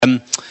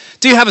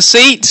Do have a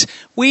seat.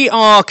 We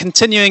are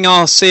continuing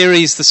our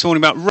series this morning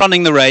about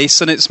running the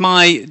race, and it's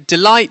my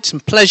delight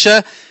and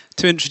pleasure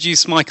to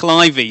introduce Michael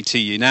Ivey to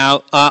you.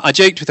 Now, I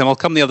joked with him, I'll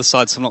come the other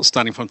side so I'm not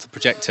standing in front of the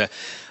projector.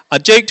 I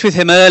joked with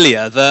him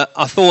earlier that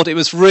I thought it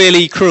was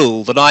really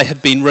cruel that I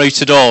had been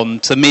rotated on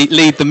to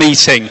lead the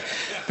meeting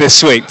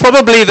this week.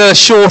 Probably the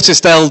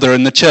shortest elder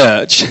in the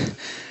church.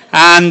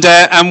 And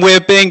we're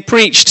being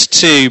preached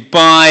to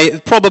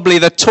by probably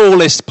the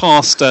tallest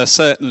pastor,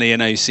 certainly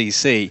in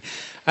OCC.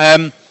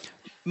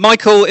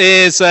 Michael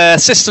is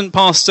assistant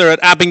pastor at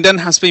Abingdon,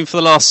 has been for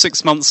the last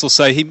 6 months or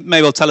so. He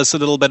may well tell us a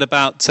little bit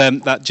about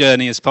that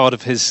journey as part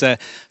of his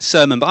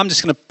sermon, but I'm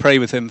just going to pray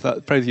with him,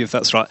 pray with you if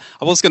that's right.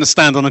 I was going to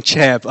stand on a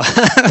chair, but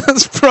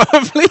that's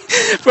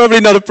probably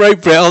not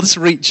appropriate. I'll just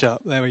reach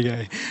up. There we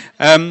go.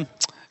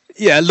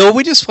 Lord,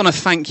 we just want to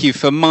thank you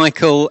for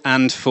Michael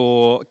and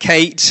for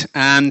Kate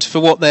and for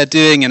what they're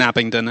doing in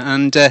Abingdon.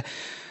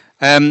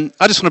 And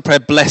I just want to pray a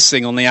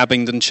blessing on the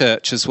Abingdon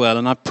Church as well,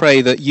 and I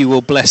pray that you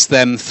will bless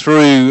them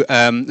through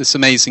this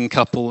amazing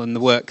couple and the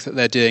work that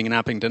they're doing in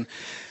Abingdon.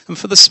 And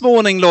for this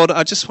morning, Lord,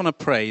 I just want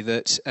to pray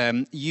that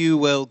you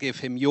will give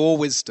him your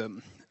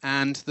wisdom,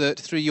 and that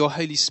through your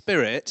Holy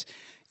Spirit,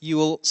 you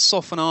will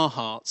soften our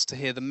hearts to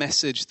hear the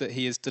message that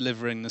he is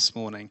delivering this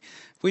morning.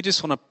 We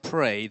just want to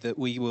pray that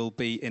we will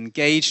be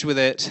engaged with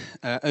it,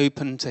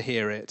 open to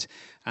hear it,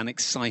 and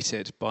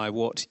excited by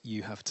what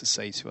you have to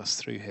say to us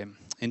through him.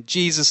 In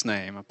Jesus'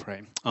 name I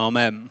pray.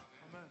 Amen.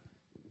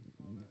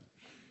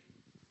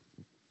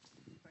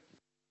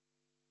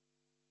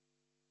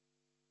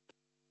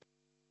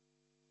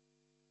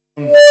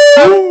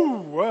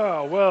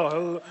 Wow,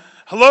 well,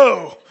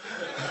 hello.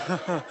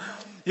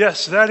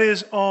 Yes, that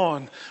is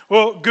on.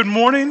 Well, good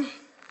morning.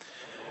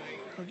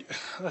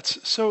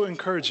 That's so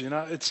encouraging.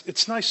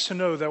 It's nice to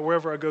know that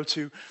wherever I go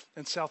to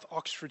in South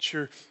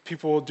Oxfordshire,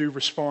 people do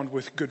respond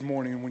with good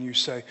morning when you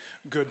say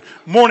good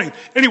morning.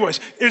 Anyways,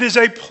 it is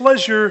a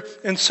pleasure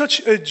and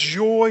such a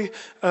joy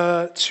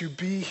to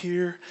be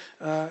here.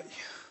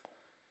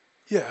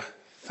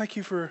 Thank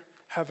you for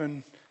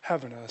having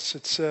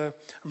us. I'm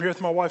here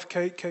with my wife,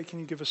 Kate. Kate, can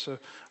you give us a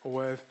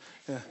wave?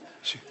 Yeah,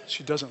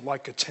 she doesn't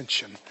like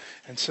attention,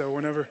 and so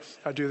whenever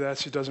I do that,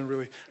 she doesn't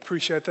really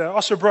appreciate that. I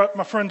also brought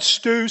my friend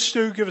Stu.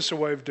 Stu, give us a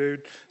wave,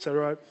 dude. Is that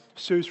right?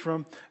 Stu's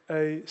from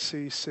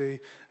ACC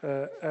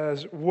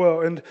as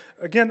well. And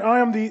again,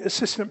 I am the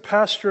assistant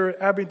pastor at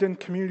Abingdon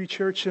Community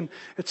Church, and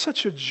it's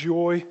such a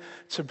joy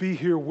to be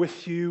here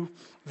with you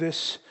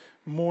this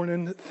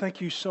morning.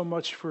 Thank you so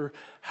much for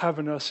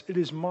having us. It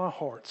is my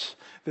heart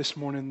this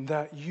morning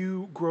that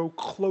you grow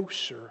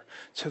closer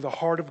to the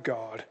heart of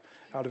God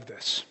out of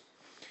this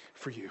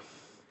for you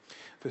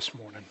this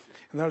morning.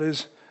 And that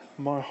is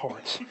my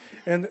heart.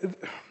 And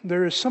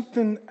there is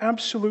something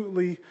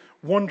absolutely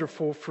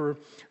wonderful for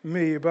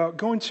me about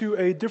going to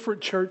a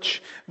different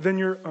church than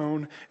your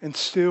own and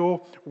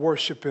still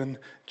worshiping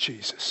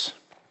Jesus.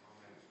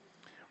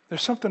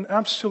 There's something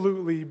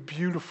absolutely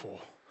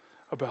beautiful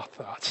about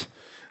that.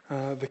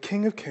 The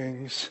King of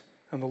Kings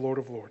and the Lord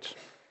of Lords.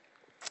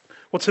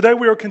 Well, today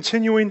we are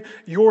continuing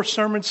your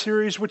sermon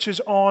series, which is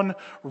on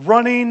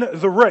running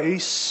the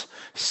race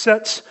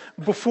set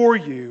before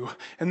you.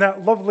 And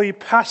that lovely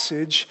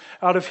passage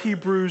out of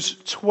Hebrews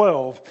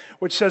 12,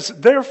 which says,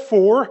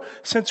 "Therefore,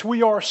 since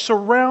we are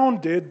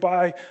surrounded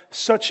by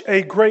such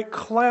a great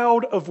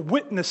cloud of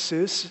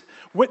witnesses,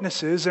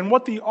 and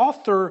what the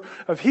author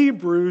of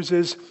Hebrews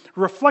is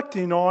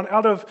reflecting on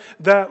out of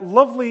that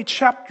lovely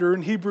chapter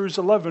in Hebrews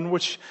 11,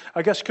 which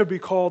I guess could be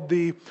called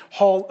the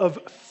Hall of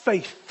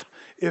Faith,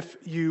 if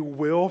you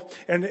will.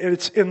 And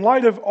it's in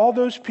light of all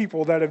those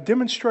people that have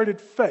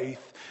demonstrated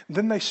faith,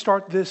 then they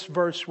start this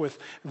verse with,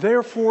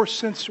 "Therefore,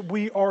 since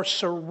we are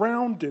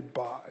surrounded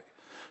by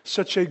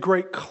such a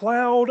great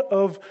cloud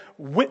of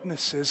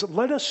witnesses,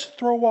 let us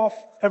throw off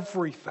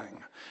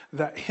everything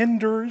that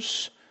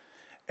hinders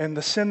and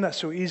the sin that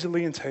so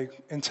easily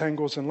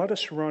entangles, and let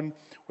us run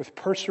with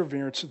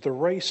perseverance the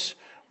race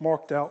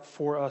marked out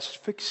for us,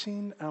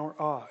 fixing our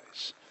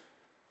eyes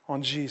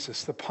on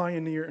Jesus, the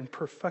pioneer and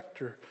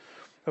perfecter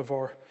of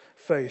our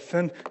faith."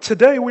 And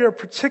today we are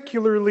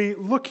particularly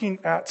looking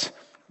at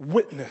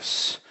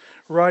witness,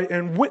 right?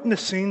 And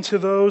witnessing to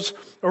those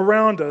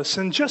around us.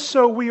 And just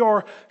so we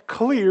are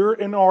clear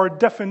in our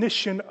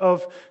definition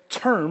of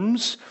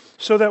terms,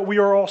 so that we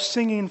are all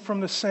singing from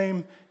the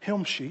same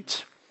hymn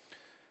sheet,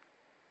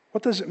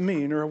 what does it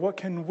mean, or what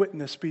can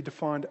witness be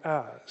defined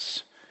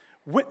as?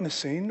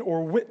 Witnessing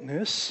or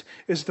witness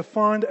is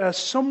defined as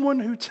someone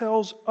who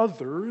tells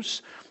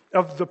others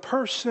of the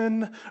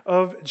person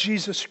of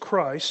Jesus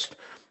Christ,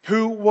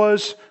 who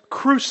was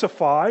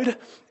crucified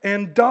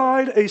and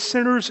died a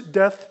sinner's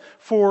death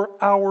for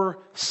our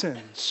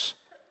sins,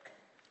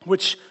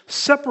 which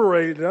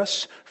separated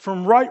us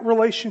from right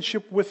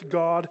relationship with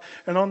God.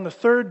 And on the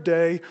third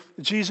day,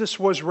 Jesus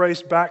was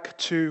raised back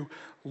to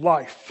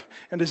life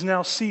and is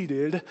now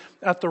seated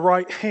at the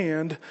right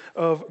hand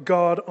of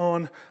God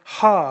on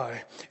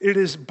high. It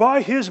is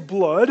by his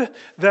blood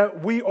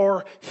that we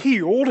are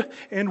healed,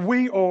 and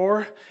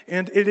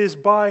it is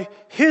by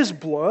his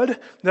blood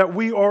that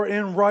we are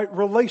in right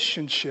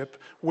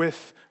relationship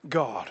with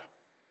God.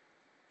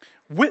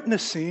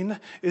 Witnessing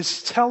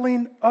is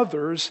telling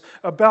others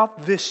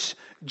about this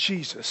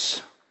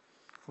Jesus,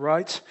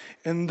 right?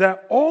 And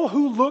that all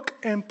who look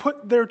and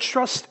put their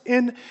trust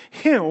in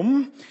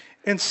him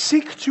and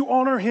seek to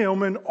honor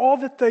him in all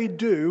that they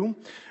do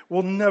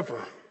will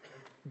never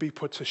be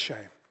put to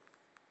shame.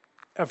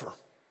 Ever.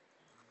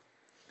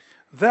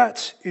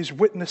 That is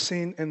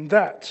witnessing, and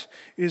that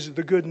is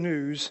the good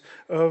news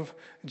of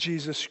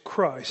Jesus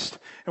Christ.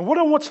 And what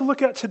I want to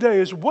look at today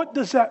is, what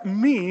does that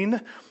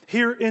mean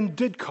here in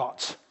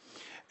Didcot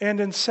and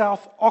in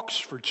South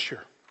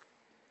Oxfordshire?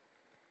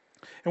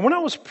 And when I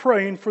was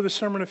praying for the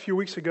sermon a few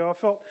weeks ago, I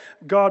felt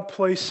God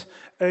place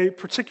a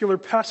particular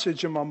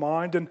passage in my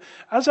mind. And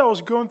as I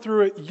was going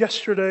through it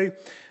yesterday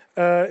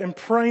and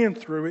praying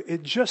through it,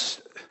 it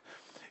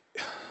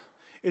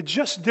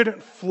just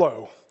didn't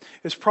flow,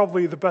 is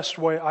probably the best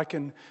way I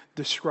can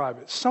describe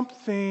it.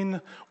 Something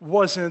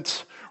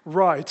wasn't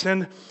right.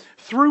 And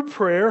through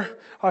prayer,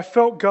 I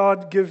felt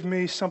God give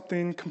me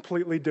something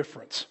completely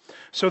different.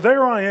 So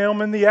there I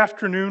am in the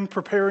afternoon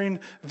preparing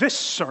this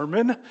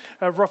sermon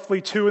at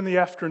roughly 2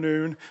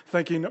 p.m,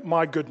 thinking,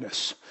 my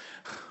goodness,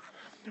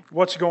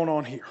 what's going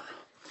on here?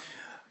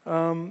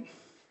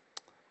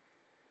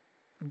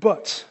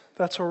 But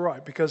that's all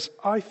right, because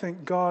I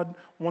think God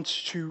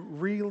wants to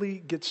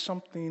really get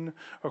something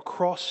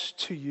across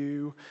to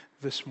you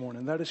this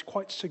morning that is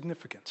quite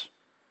significant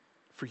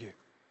for you.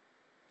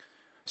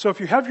 So if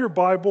you have your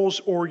Bibles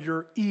or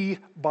your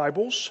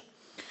e-Bibles,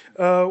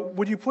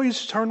 would you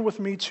please turn with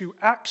me to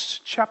Acts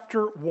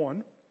chapter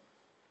 1,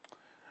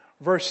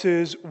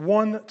 verses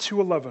 1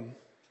 to 11.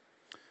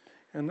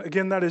 And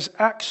again, that is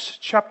Acts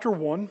chapter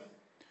 1,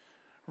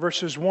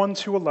 verses 1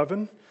 to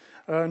 11.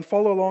 And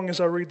follow along as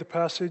I read the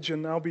passage,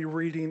 and I'll be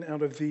reading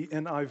out of the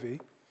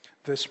NIV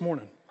this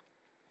morning.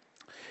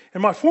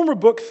 In my former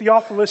book,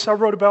 Theophilus, I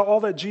wrote about all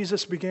that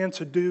Jesus began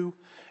to do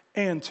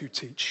and to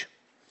teach,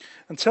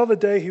 until the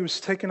day he was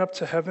taken up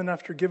to heaven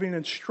after giving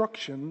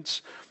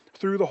instructions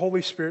through the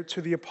Holy Spirit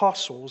to the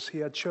apostles he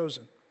had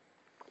chosen.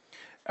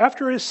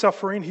 After his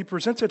suffering, he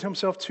presented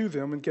himself to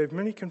them and gave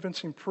many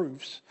convincing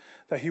proofs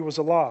that he was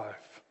alive.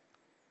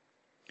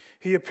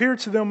 He appeared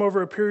to them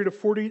over a period of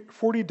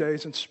 40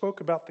 days and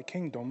spoke about the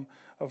kingdom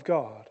of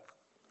God.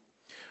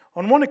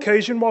 On one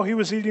occasion, while he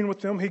was eating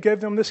with them, he gave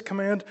them this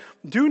command: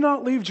 "Do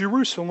not leave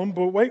Jerusalem,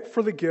 but wait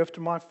for the gift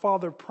my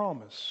Father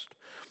promised,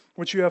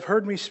 which you have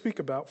heard me speak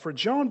about. For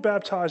John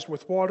baptized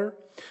with water,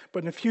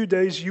 but in a few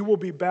days you will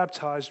be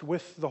baptized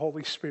with the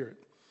Holy Spirit."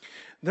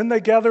 Then they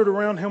gathered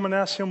around him and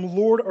asked him,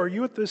 "Lord, are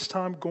you at this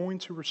time going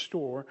to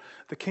restore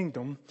the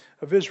kingdom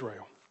of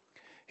Israel?"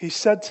 He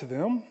said to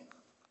them,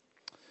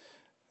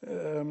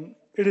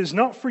 "It is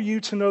not for you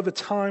to know the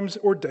times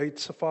or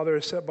dates the Father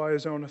has set by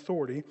his own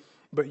authority,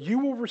 but you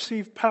will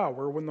receive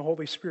power when the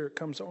Holy Spirit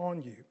comes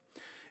on you.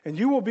 And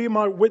you will be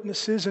my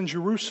witnesses in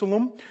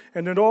Jerusalem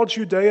and in all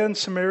Judea and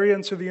Samaria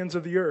and to the ends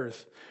of the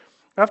earth."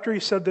 After he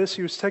said this,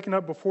 he was taken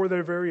up before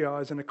their very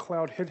eyes, and a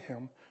cloud hid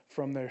him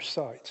from their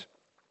sight.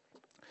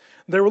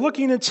 They were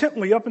looking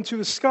intently up into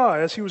the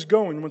sky as he was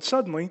going, when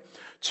suddenly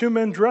 2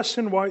 men dressed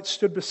in white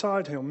stood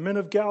beside him. "Men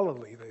of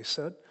Galilee," they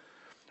said,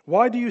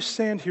 "why do you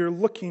stand here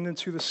looking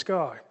into the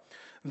sky?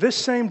 This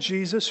same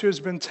Jesus who has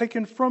been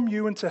taken from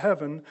you into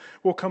heaven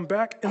will come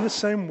back in the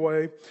same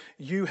way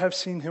you have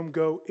seen him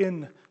go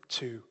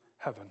into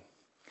heaven."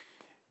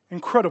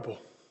 Incredible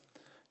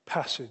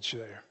passage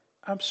there.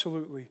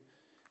 Absolutely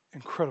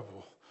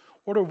incredible.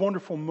 What a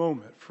wonderful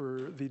moment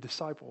for the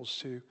disciples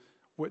to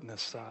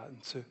witness that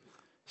and to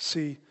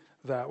see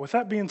that. With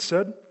that being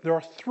said, there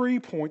are 3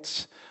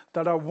 points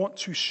that I want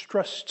to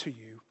stress to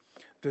you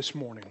this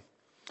morning.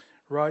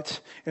 Right?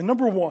 And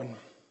number 1,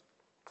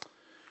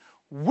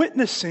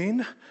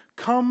 witnessing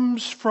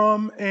comes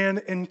from an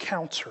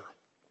encounter.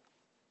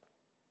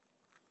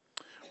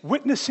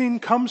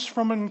 Witnessing comes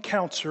from an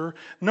encounter.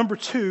 Number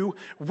 2,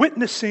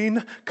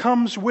 witnessing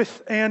comes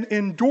with an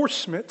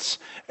endorsement.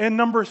 And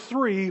number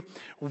 3,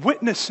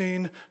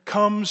 witnessing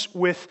comes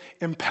with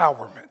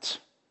empowerment.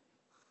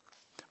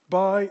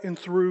 By and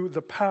through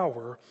the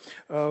power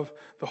of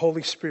the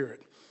Holy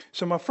Spirit.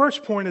 So my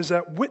first point is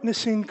that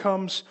witnessing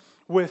comes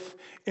with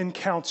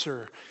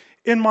encounter.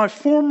 In my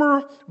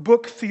former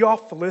book,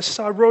 Theophilus,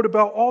 I wrote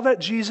about all that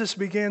Jesus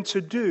began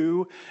to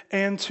do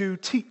and to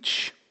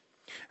teach,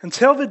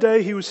 until the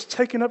day he was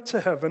taken up to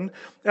heaven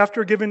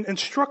after giving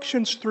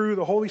instructions through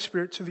the Holy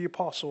Spirit to the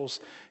apostles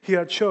he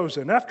had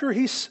chosen. After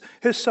his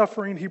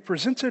suffering, he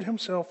presented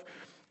himself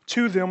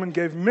to them and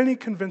gave many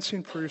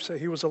convincing proofs that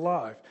he was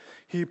alive.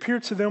 He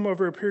appeared to them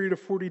over a period of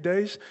 40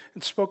 days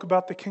and spoke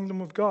about the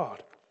kingdom of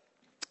God.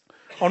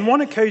 On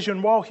one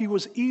occasion, while he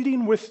was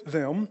eating with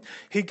them,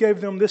 he gave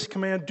them this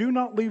command: "Do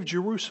not leave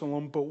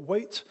Jerusalem, but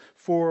wait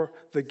for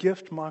the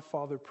gift my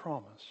Father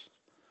promised,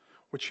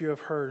 which you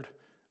have heard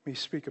me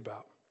speak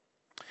about.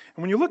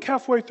 And when you look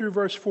halfway through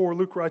verse 4,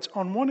 Luke writes,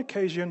 on one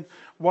occasion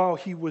while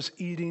he was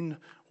eating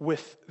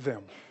with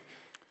them.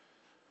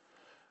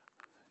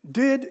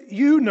 Did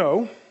you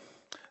know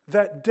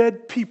that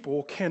dead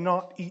people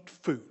cannot eat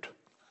food?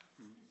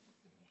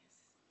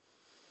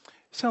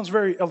 Sounds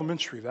very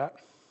elementary, that.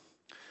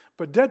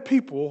 But dead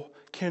people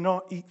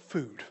cannot eat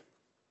food.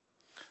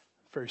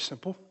 Very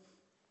simple.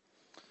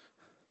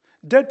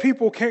 Dead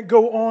people can't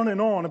go on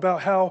and on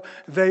about how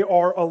they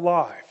are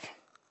alive,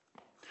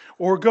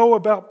 or go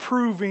about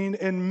proving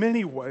in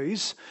many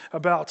ways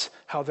about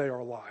how they are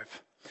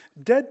alive.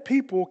 Dead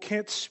people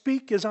can't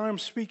speak as I am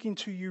speaking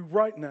to you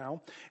right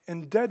now,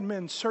 and dead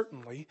men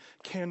certainly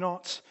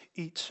cannot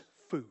eat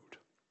food.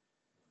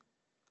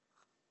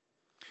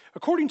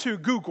 According to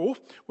Google,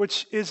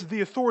 which is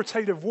the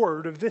authoritative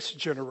word of this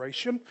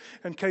generation,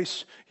 in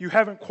case you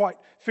haven't quite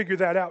figured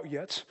that out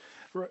yet,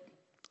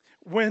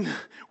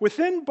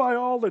 within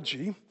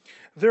biology,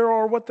 there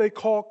are what they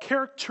call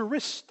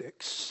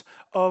characteristics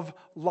of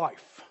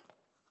life,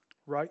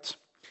 right?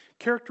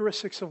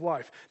 Characteristics of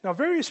life. Now,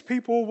 various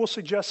people will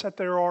suggest that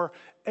there are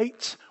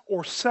 8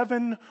 or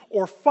 7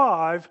 or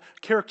 5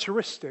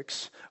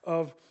 characteristics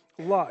of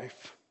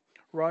life,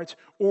 right?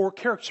 Or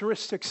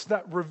characteristics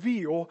that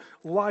reveal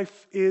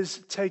life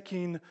is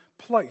taking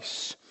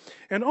place.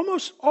 And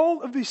almost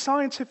all of the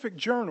scientific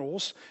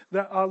journals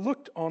that I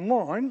looked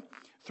online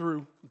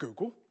through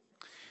Google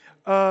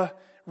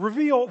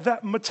reveal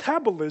that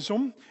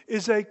metabolism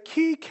is a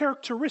key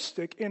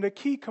characteristic and a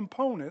key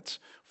component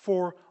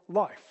for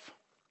life.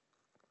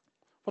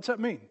 What's that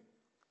mean?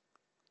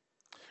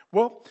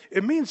 Well,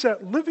 it means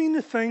that living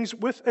things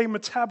with a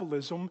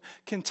metabolism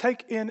can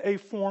take in a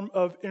form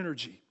of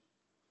energy,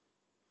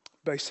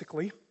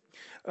 basically.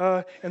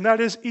 And that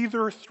is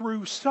either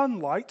through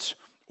sunlight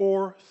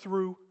or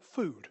through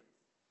food.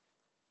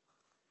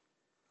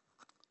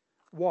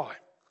 Why?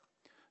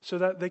 So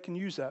that they can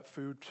use that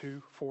food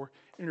for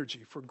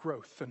energy, for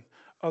growth, and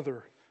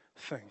other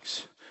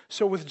things.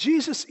 So with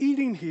Jesus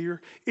eating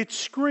here, it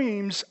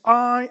screams,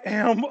 I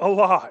am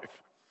alive,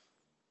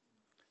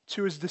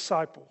 to his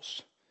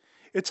disciples.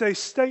 It's a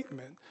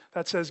statement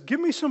that says, give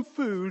me some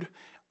food,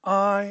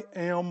 I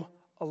am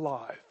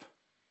alive.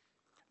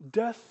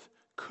 Death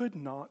could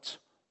not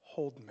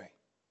hold me.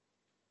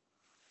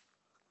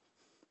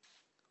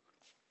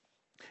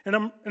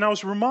 And I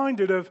was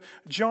reminded of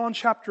John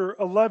chapter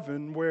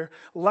 11 where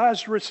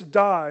Lazarus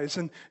dies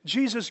and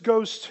Jesus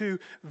goes to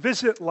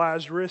visit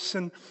Lazarus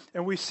and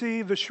we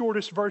see the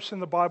shortest verse in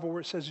the Bible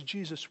where it says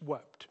Jesus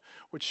wept,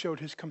 which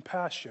showed his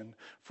compassion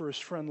for his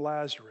friend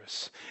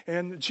Lazarus.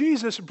 And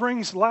Jesus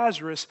brings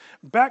Lazarus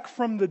back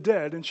from the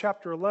dead in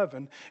chapter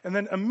 11. And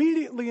then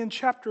immediately in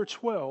chapter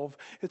 12,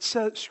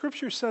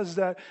 Scripture says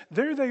that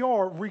there they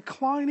are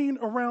reclining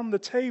around the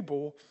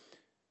table,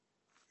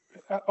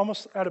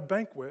 almost at a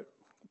banquet,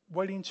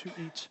 waiting to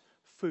eat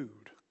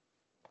food.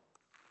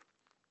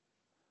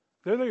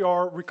 There they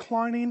are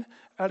reclining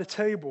at a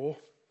table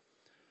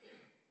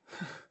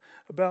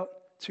about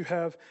to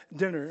have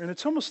dinner. And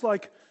it's almost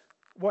like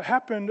what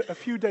happened a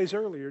few days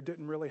earlier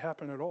didn't really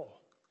happen at all.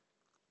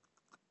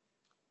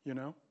 You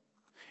know?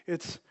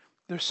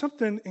 There's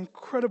something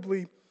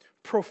incredibly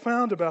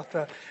profound about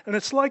that. And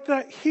it's like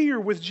that here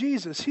with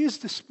Jesus. He's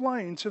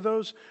displaying to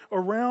those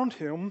around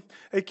him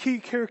a key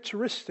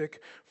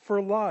characteristic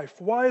for life.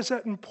 Why is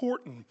that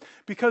important?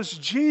 Because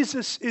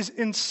Jesus is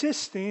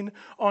insisting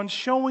on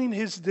showing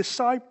his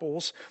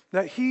disciples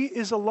that he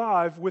is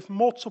alive with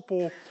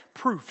multiple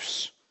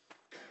proofs.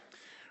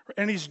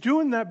 And he's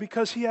doing that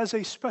because he has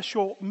a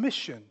special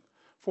mission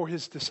for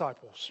his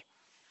disciples,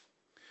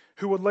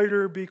 who would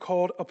later be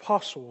called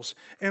apostles.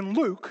 And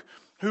Luke,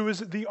 who is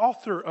the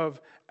author of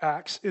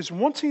Acts, is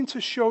wanting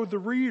to show the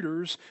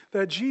readers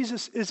that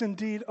Jesus is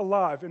indeed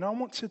alive. And I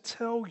want to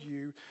tell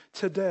you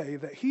today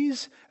that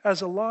he's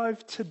as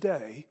alive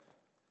today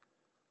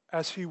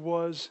as he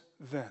was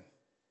then.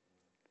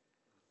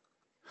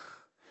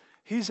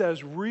 He's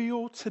as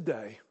real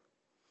today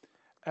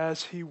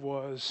as he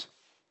was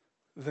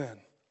then,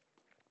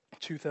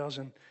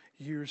 2,000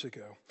 years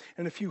ago.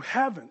 And if you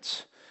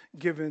haven't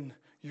given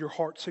your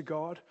heart to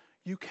God,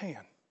 you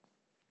can.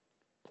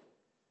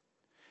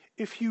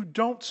 If you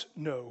don't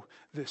know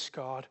this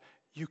God,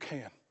 you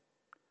can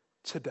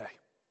today.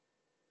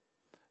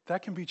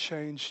 That can be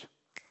changed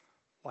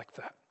like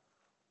that.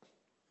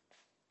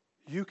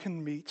 You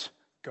can meet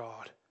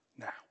God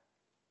now.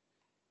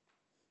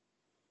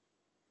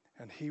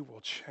 And he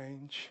will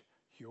change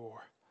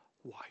your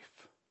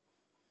life.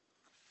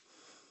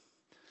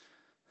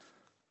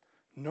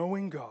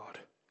 Knowing God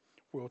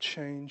will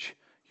change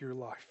your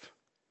life.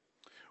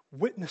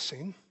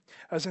 Witnessing,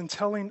 as in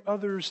telling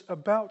others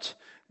about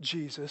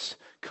Jesus,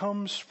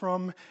 comes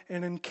from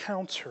an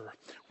encounter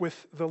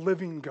with the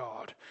living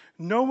God.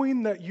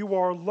 Knowing that you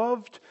are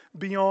loved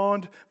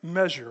beyond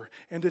measure.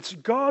 And it's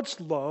God's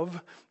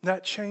love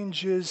that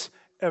changes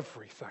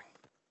everything.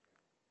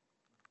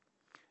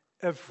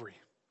 Everything.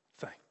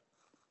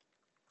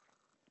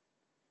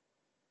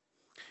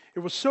 It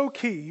was so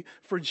key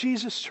for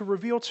Jesus to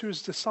reveal to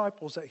his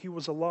disciples that he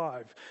was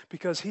alive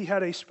because he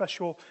had a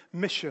special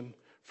mission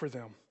for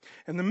them.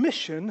 And the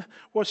mission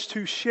was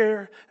to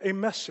share a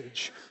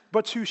message.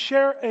 But to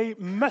share a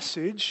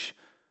message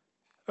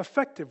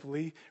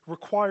effectively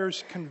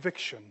requires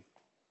conviction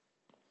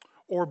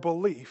or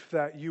belief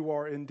that you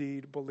are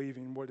indeed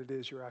believing what it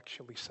is you're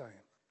actually saying.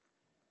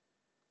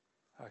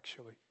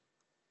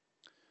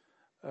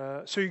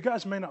 So you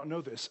guys may not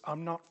know this.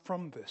 I'm not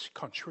from this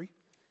country.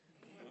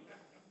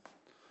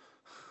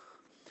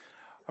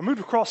 I moved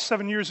across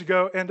 7 years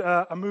ago, and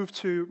I moved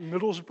to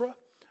Middlesbrough,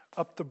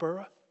 up the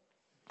borough.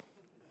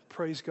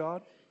 Praise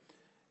God.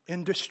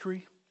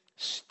 Industry,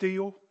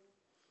 steel.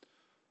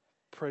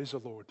 Praise the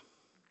Lord.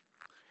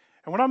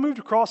 And when I moved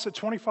across at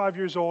 25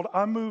 years old,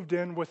 I moved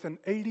in with an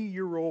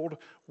 80-year-old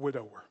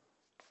widower.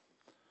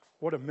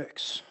 What a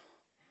mix.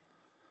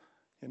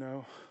 You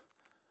know.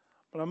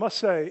 But I must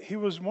say, he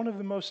was one of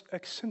the most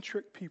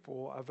eccentric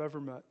people I've ever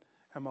met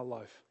in my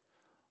life.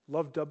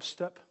 Loved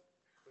dubstep,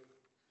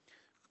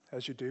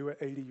 as you do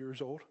at 80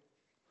 years old.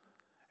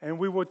 And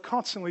we would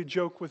constantly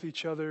joke with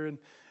each other, and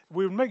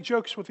we would make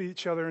jokes with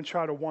each other and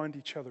try to wind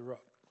each other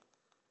up,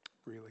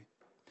 really,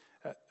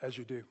 as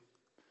you do.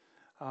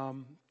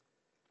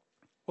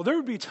 Well, there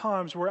would be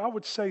times where I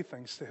would say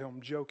things to him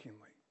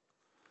jokingly.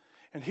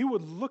 And he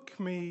would look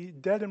me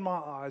dead in my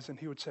eyes and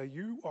he would say,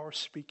 "You are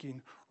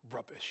speaking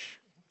rubbish."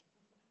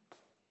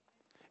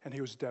 And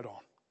he was dead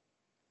on.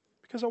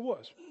 Because I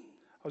was.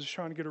 I was just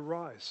trying to get a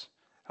rise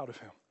out of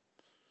him.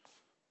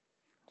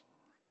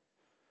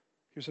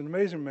 He was an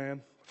amazing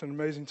man with an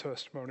amazing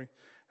testimony,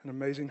 an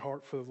amazing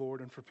heart for the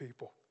Lord and for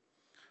people.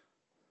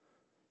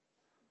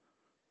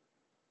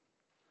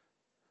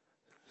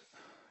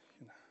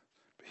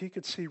 But he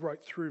could see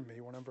right through me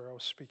whenever I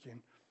was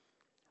speaking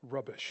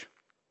rubbish,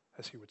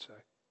 as he would say.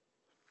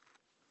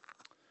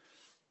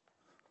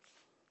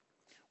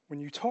 When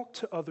you talk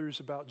to others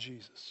about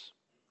Jesus,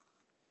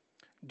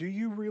 do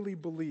you really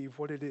believe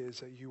what it is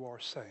that you are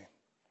saying?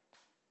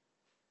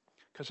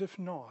 Because if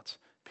not,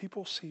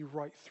 people see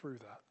right through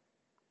that.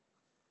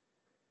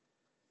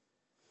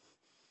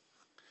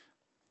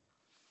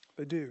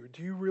 They do.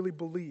 Do you really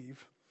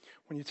believe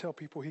when you tell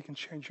people he can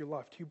change your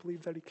life? Do you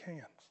believe that he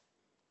can?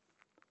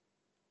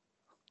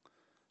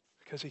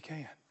 Because he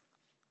can.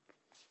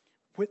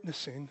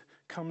 Witnessing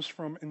comes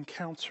from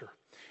encounter.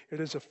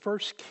 It is a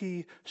first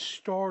key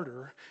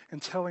starter in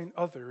telling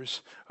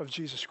others of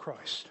Jesus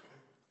Christ.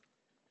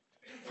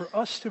 For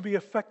us to be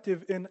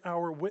effective in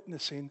our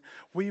witnessing,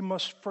 we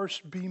must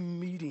first be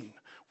meeting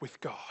with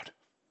God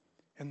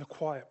in the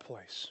quiet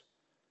place,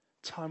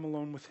 time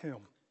alone with him.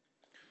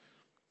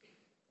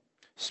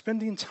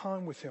 Spending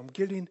time with him,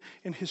 getting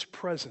in his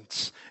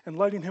presence, and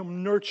letting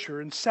him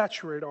nurture and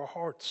saturate our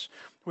hearts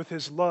with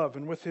his love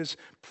and with his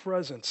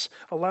presence,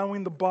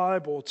 allowing the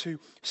Bible to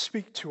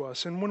speak to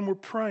us. And when we're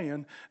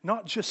praying,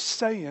 not just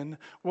saying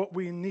what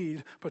we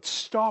need, but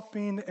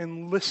stopping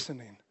and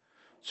listening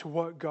to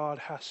what God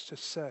has to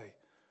say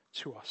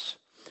to us.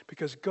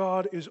 Because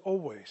God is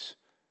always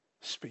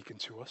speaking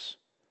to us.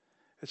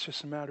 It's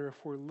just a matter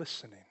if we're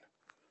listening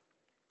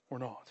or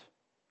not.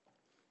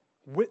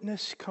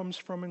 Witness comes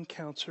from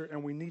encounter,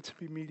 and we need to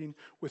be meeting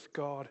with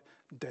God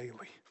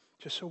daily,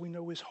 just so we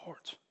know his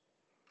heart.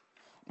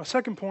 My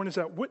second point is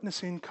that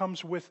witnessing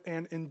comes with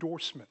an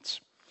endorsement.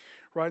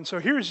 Right? And so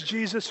here's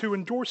Jesus who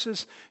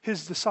endorses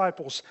his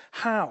disciples.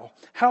 How?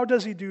 How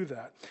does he do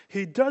that?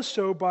 He does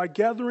so by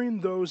gathering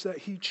those that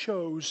he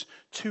chose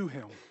to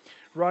him.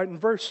 Right?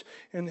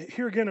 And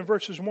here again in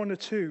verses 1 to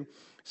 2, it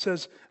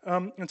says,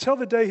 until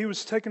the day he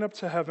was taken up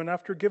to heaven,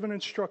 after giving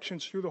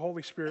instructions through the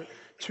Holy Spirit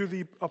to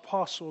the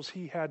apostles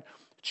he had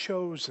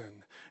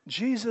chosen.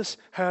 Jesus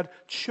had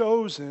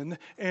chosen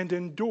and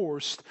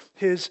endorsed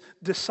his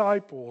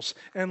disciples.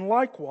 And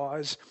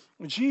likewise,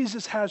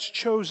 Jesus has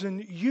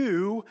chosen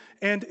you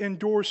and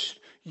endorsed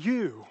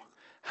you.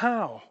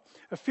 How?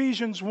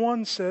 Ephesians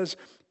 1 says,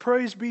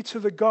 "Praise be to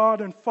the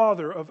God and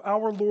Father of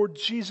our Lord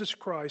Jesus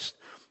Christ,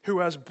 who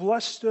has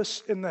blessed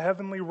us in the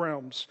heavenly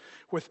realms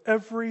with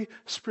every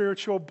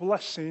spiritual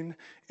blessing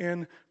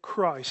in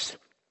Christ.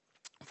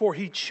 For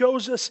he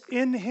chose us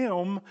in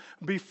him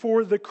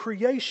before the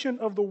creation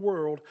of the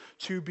world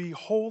to be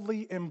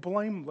holy and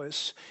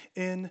blameless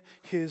in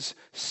his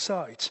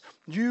sight."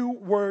 You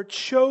were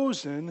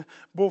chosen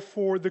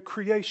before the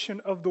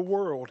creation of the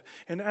world.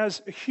 And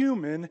as a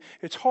human,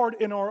 it's hard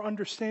in our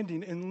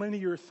understanding, in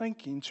linear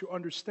thinking, to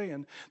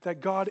understand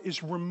that God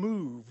is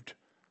removed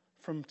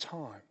from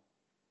time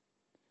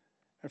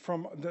and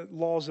from the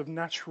laws of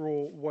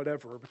natural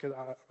whatever, because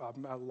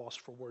I'm at a loss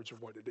for words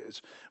of what it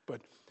is,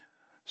 but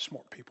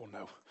smart people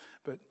know.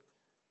 But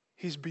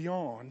he's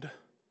beyond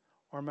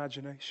our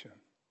imagination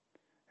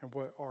and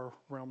what our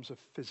realms of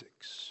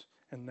physics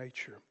and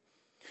nature.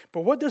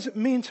 But what does it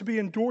mean to be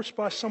endorsed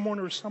by someone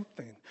or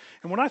something?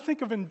 And when I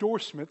think of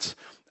endorsements,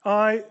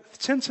 I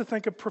tend to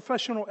think of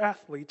professional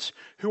athletes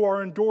who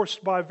are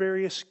endorsed by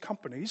various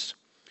companies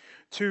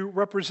to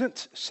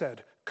represent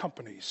said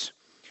companies.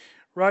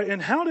 right?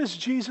 And how does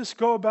Jesus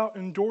go about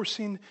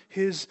endorsing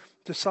his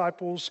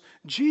disciples?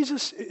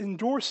 Jesus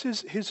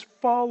endorses his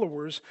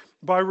followers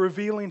by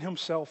revealing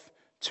himself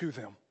to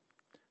them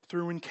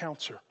through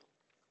encounter,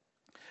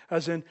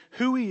 as in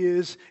who he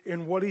is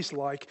and what he's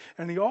like.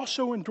 And he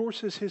also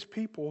endorses his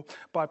people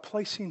by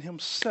placing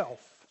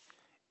himself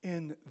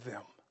in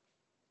them.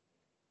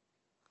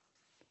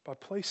 By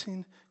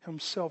placing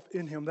himself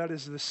in him. That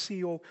is the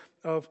seal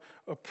of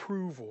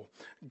approval.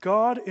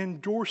 God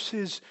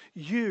endorses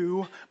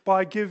you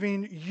by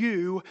giving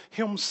you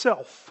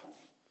himself,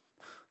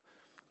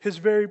 his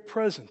very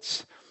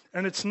presence.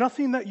 And it's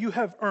nothing that you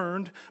have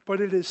earned,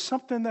 but it is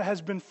something that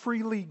has been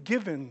freely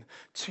given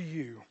to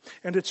you.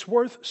 And it's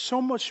worth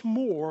so much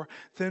more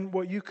than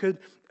what you could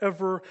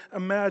ever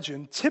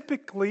imagine.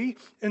 Typically,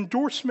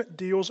 endorsement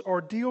deals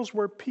are deals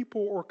where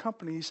people or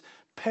companies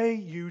pay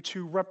you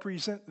to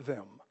represent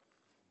them.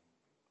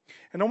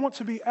 And I want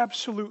to be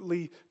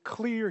absolutely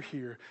clear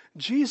here.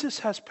 Jesus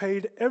has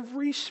paid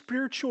every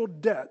spiritual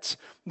debt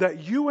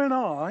that you and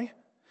I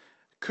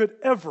could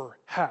ever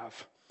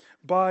have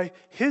by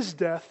his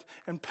death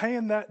and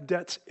paying that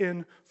debt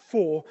in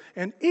full.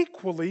 And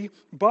equally,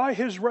 by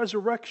his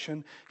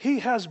resurrection, he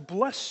has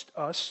blessed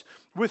us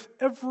with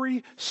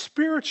every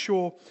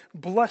spiritual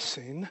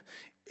blessing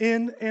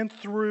in and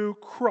through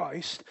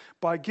Christ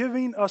by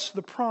giving us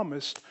the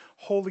promised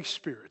Holy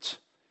Spirit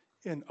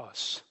in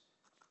us,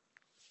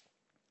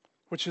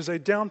 which is a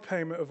down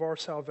payment of our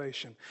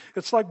salvation.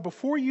 It's like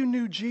before you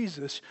knew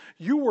Jesus,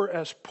 you were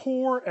as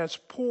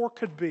poor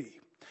could be.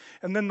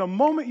 And then the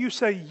moment you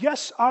say,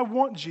 yes, I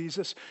want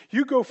Jesus,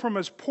 you go from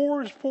as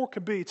poor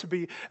could be to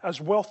be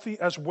as wealthy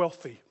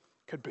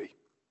could be.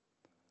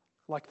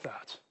 Like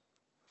that.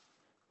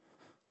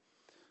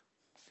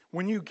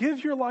 When you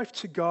give your life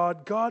to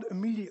God, God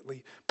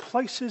immediately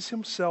places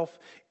himself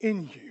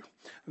in you.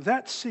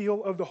 That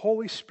seal of the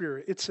Holy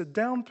Spirit, it's a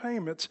down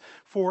payment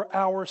for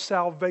our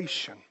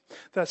salvation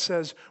that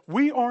says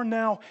we are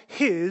now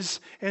his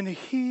and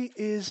he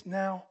is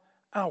now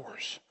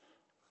ours.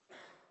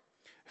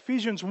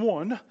 Ephesians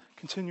 1,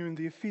 continuing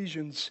the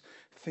Ephesians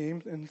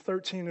theme in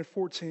 13 and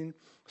 14,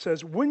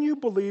 says, when you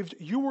believed,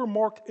 you were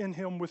marked in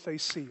him with a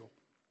seal,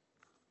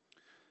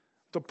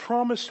 the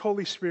promised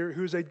Holy Spirit,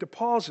 who is a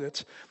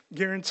deposit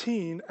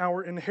guaranteeing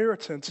our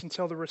inheritance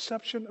until the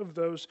reception of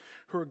those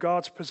who are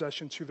God's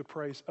possession to the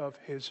praise of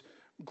his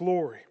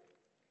glory.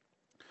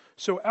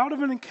 So out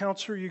of an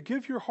encounter, you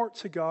give your heart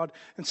to God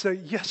and say,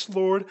 yes,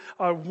 Lord,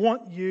 I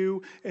want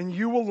you and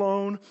you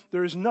alone.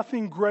 There is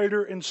nothing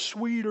greater and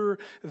sweeter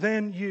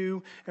than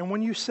you. And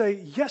when you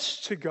say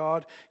yes to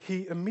God,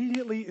 he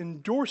immediately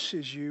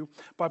endorses you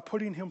by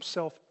putting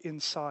himself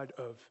inside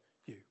of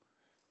you,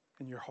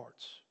 in your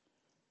hearts.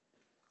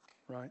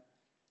 Right?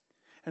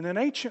 And in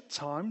ancient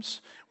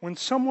times, when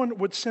someone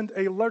would send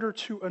a letter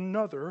to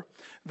another,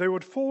 they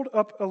would fold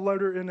up a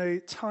letter in a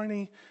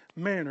tiny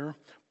manner,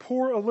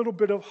 pour a little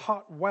bit of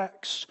hot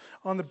wax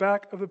on the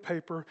back of the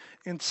paper,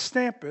 and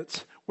stamp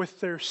it with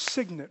their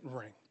signet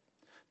ring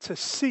to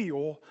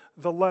seal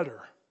the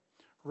letter.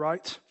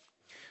 Right?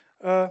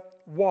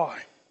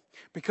 Why?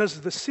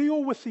 Because the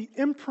seal with the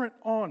imprint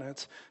on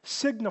it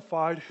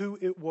signified who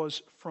it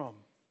was from.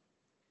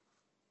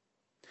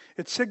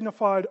 It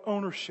signified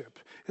ownership.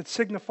 It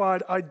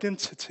signified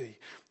identity.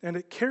 And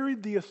it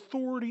carried the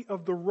authority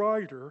of the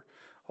writer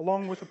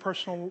along with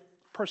a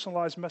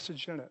personalized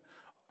message in it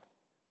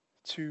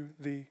to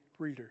the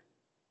reader.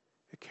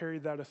 It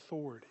carried that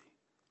authority.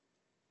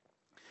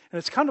 And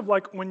it's kind of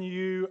like when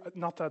you,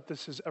 not that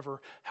this has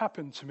ever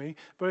happened to me,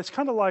 but it's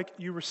kind of like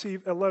you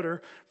receive a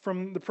letter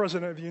from the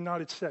President of the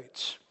United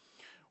States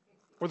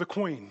or the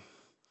Queen.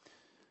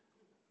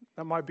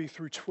 That might be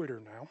through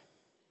Twitter now.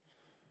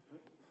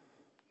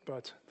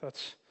 But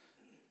that's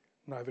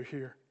neither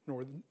here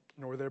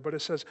nor there. But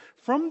it says,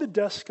 from the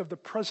desk of the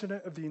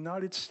President of the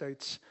United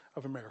States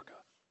of America.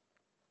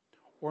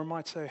 Or I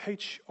might say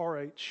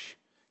HRH,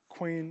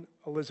 Queen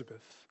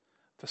Elizabeth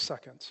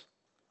II,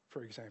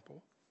 for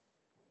example.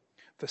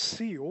 The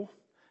seal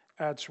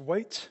adds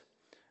weight,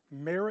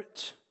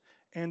 merit,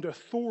 and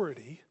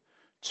authority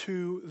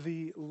to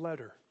the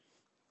letter.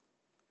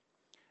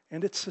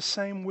 And it's the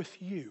same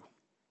with you.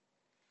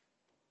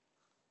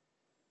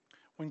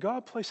 When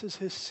God places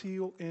his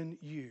seal in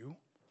you,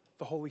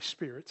 the Holy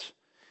Spirit,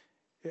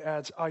 it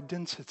adds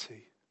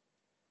identity.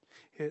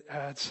 It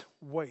adds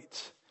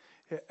weight.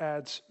 It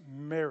adds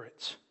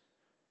merit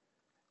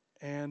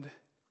and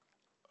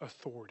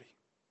authority.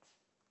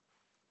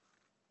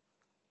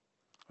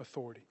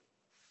 Authority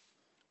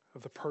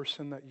of the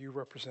person that you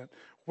represent.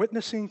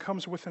 Witnessing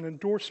comes with an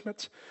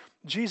endorsement.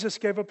 Jesus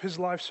gave up his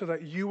life so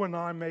that you and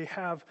I may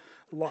have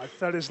life.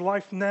 That is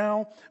life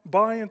now,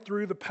 by and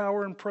through the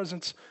power and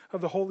presence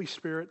of the Holy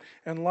Spirit,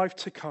 and life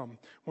to come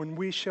when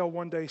we shall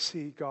one day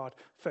see God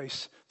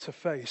face to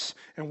face.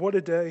 And what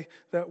a day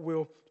that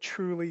will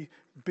truly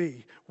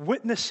be.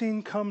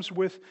 Witnessing comes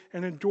with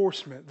an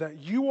endorsement that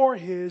you are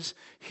His,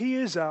 He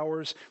is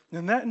ours,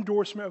 and that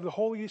endorsement of the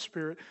Holy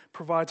Spirit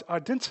provides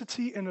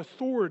identity and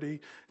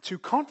authority to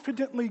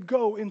confidently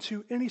go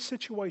into any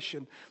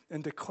situation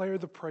and declare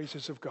the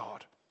praises of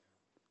God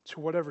to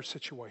whatever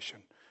situation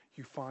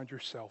you find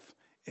yourself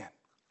in.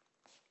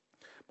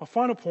 My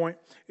final point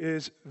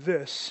is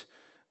this.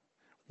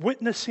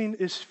 Witnessing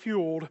is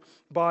fueled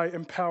by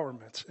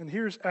empowerment. And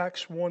here's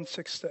Acts 1,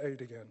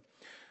 6-8 again.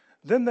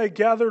 Then they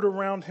gathered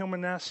around him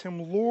and asked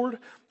him, Lord,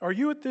 are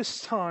you at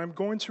this time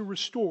going to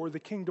restore the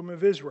kingdom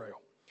of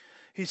Israel?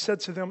 He said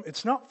to them,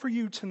 it's not for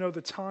you to know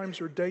the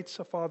times or dates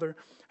the Father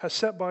has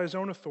set by His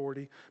own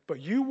authority, but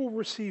you will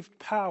receive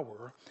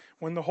power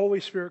when the Holy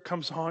Spirit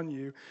comes on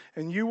you,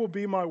 and you will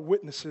be my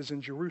witnesses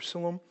in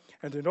Jerusalem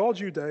and in all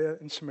Judea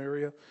and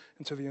Samaria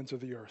and to the ends of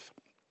the earth.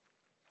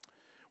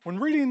 When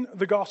reading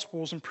the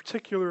Gospels, and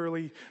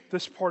particularly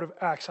this part of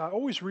Acts, I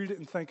always read it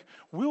and think,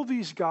 will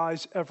these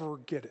guys ever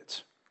get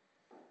it?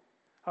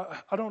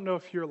 I don't know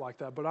if you're like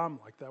that, but I'm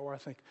like that, where I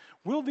think,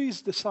 will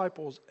these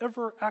disciples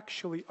ever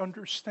actually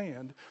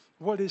understand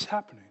what is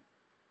happening?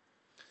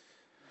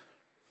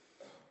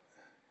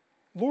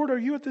 Lord, are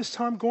you at this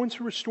time going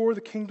to restore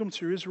the kingdom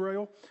to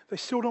Israel? They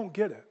still don't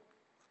get it.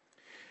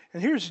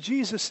 And here's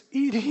Jesus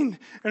eating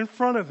in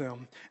front of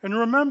them. And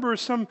remember,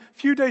 some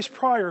few days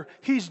prior,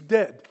 He's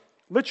dead.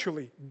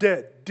 Literally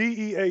dead.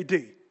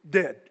 D-E-A-D.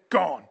 Dead.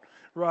 Gone.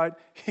 Right?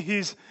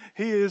 He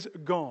is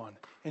gone.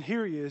 And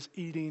here He is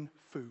eating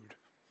food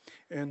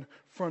in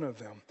front of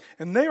them.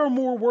 And they are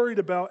more worried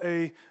about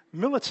a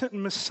militant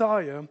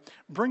Messiah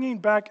bringing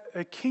back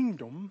a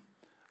kingdom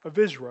of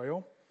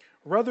Israel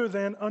rather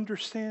than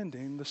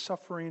understanding the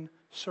suffering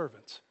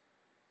servant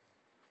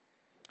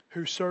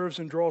who serves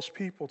and draws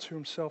people to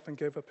Himself and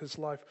gave up His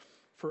life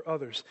for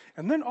others.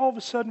 And then all of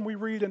a sudden we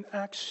read in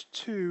Acts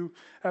 2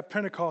 at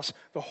Pentecost,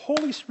 the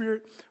Holy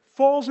Spirit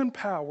falls in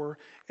power,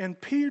 and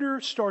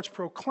Peter starts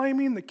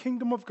proclaiming the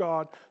kingdom of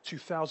God to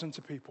thousands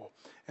of people.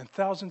 And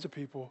thousands of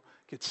people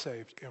get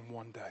saved in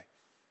one day.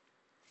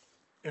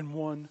 In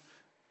one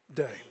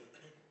day.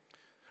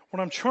 What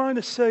I'm trying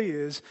to say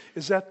is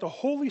that the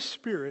Holy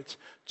Spirit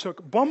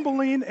took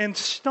bumbling and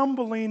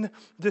stumbling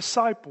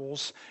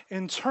disciples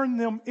and turned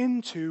them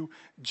into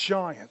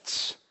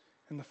giants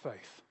in the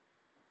faith.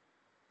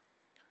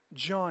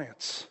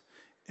 Giants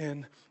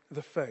in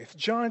the faith.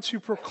 Giants who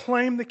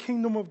proclaimed the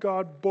kingdom of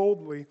God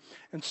boldly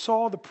and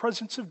saw the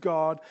presence of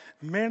God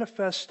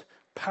manifest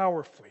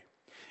powerfully.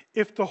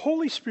 If the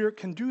Holy Spirit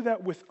can do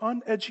that with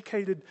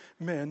uneducated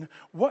men,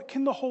 what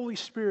can the Holy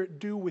Spirit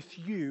do with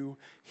you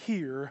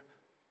here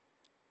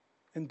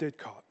in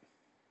Didcot?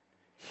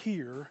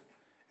 Here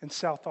in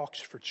South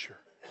Oxfordshire?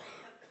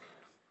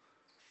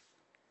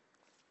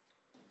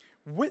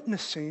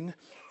 Witnessing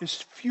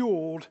is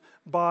fueled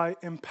by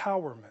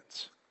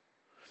empowerment.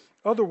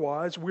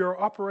 Otherwise, we are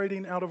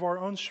operating out of our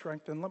own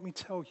strength, and let me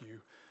tell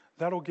you,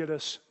 that'll get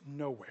us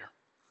nowhere.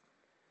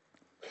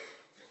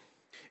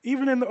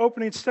 Even in the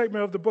opening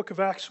statement of the book of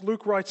Acts,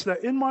 Luke writes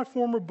that in my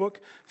former book,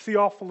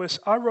 Theophilus,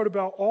 I wrote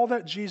about all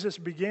that Jesus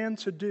began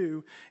to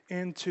do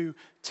and to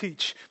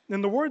teach.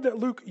 And the word that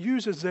Luke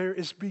uses there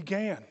is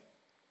began.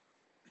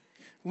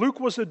 Luke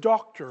was a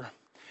doctor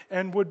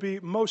and would be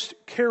most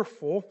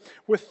careful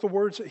with the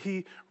words that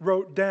he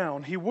wrote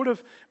down. He would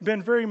have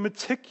been very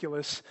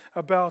meticulous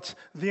about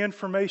the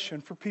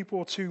information for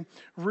people to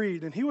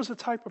read. And he was the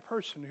type of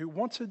person who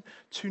wanted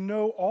to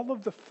know all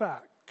of the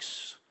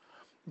facts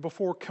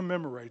before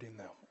commemorating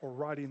them or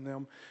writing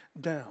them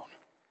down.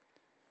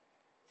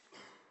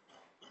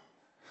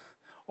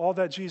 All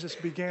that Jesus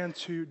began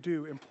to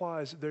do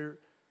implies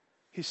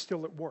he's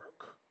still at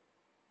work.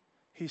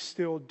 He's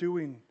still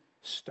doing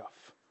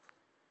stuff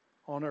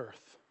on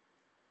earth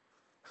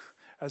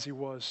as he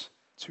was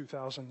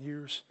 2,000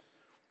 years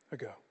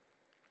ago.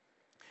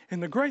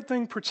 And the great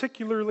thing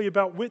particularly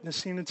about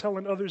witnessing and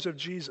telling others of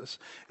Jesus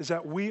is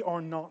that we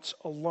are not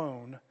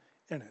alone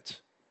in it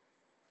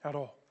at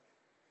all.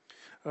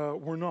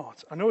 We're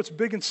not. I know it's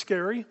big and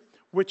scary,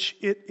 which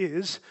it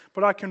is,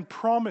 but I can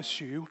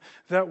promise you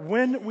that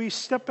when we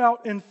step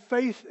out in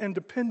faith and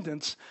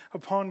dependence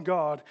upon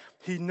God,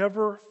 He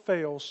never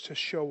fails to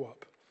show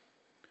up.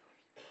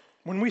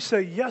 When we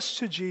say yes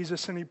to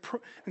Jesus and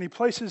He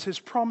places His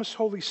promised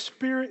Holy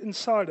Spirit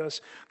inside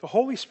us, the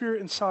Holy Spirit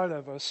inside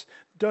of us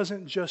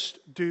doesn't just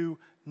do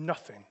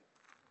nothing.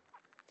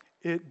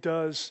 It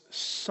does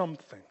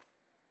something.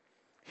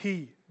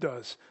 He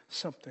does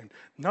something.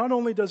 Not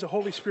only does the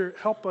Holy Spirit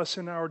help us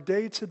in our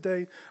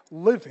day-to-day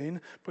living,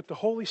 but the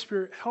Holy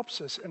Spirit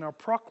helps us in our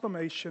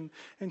proclamation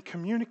and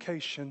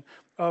communication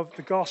of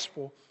the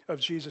gospel of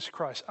Jesus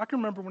Christ. I can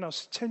remember when I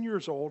was 10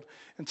 years old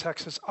in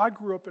Texas, I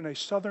grew up in a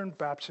Southern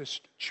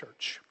Baptist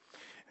church.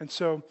 And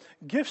so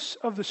gifts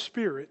of the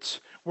Spirit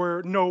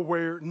were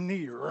nowhere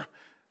near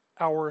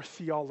our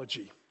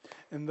theology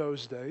in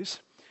those days.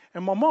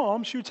 And my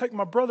mom, she would take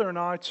my brother and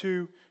I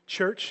to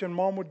church, and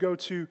Mom would go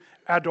to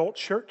adult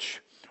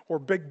church, or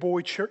big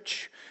boy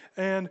church.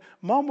 And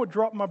Mom would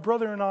drop my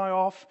brother and I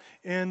off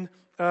in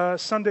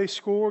Sunday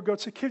school or go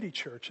to kiddie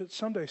church at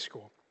Sunday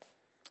school.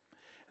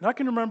 And I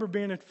can remember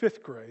being in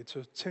 5th grade,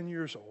 so 10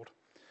 years old.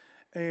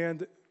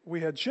 And we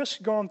had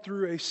just gone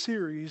through a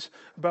series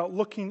about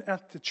looking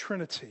at the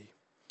Trinity.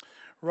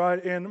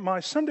 Right, and my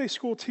Sunday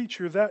school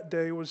teacher that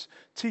day was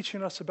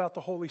teaching us about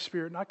the Holy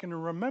Spirit. And I can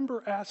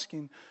remember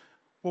asking,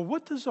 well,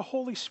 what does the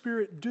Holy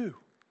Spirit do?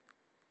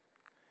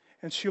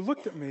 And she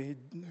looked at me,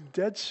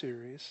 dead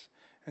serious,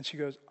 and she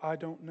goes, I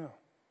don't know.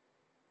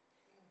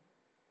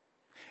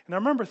 And I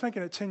remember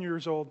thinking at 10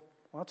 years old,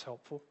 well, that's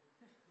helpful.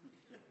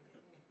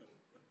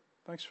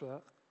 Thanks for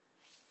that.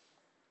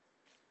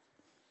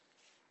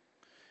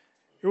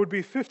 It would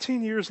be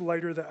 15 years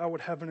later that I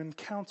would have an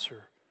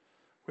encounter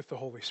with the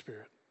Holy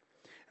Spirit.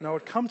 And I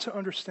would come to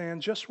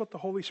understand just what the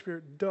Holy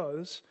Spirit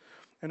does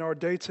in our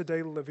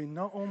day-to-day living,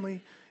 not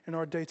only in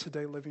our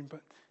day-to-day living,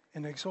 but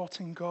in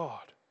exalting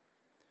God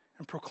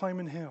and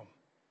proclaiming Him.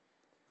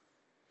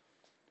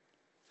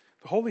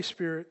 The Holy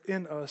Spirit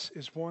in us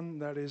is one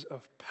that is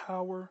of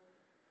power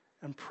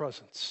and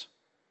presence.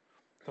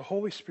 The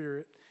Holy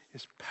Spirit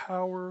is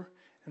power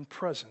and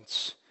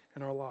presence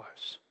in our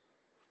lives.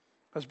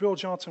 As Bill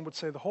Johnson would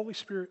say, the Holy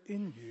Spirit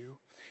in you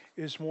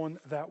is one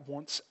that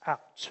wants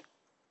out.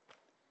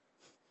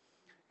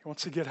 He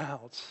wants to get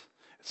out.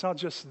 It's not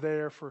just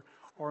there for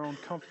our own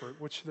comfort,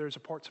 which there's a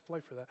part to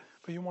play for that,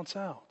 but he wants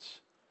out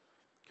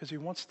because he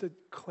wants to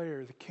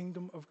declare the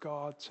kingdom of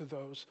God to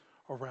those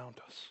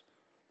around us.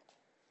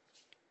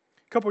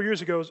 A couple of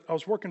years ago, I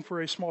was working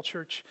for a small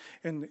church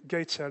in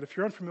Gateshead. If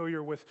you're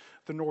unfamiliar with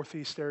the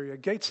Northeast area,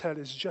 Gateshead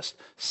is just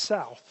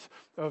south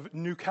of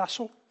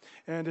Newcastle,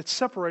 and it's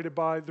separated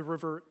by the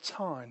River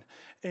Tyne.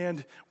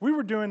 And we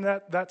were doing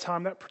that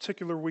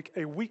particular week,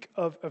 a week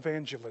of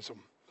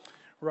evangelism.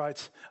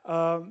 Right.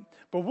 But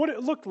what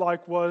it looked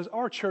like was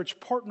our church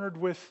partnered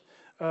with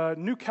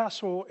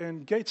Newcastle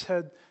and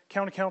Gateshead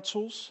county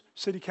councils,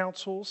 city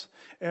councils,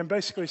 and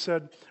basically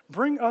said,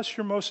 bring us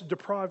your most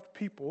deprived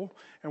people,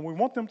 and we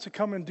want them to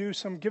come and do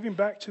some giving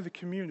back to the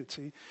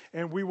community,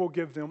 and we will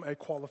give them a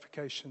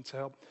qualification to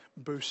help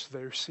boost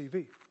their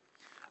CV.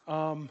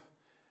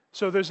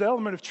 So there's an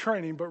element of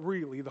training, but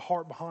really the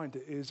heart behind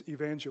it is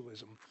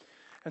evangelism.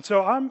 And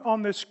so I'm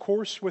on this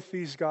course with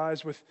these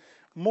guys, with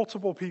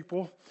multiple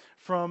people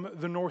from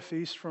the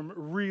Northeast, from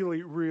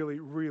really, really,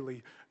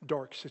 really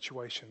dark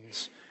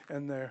situations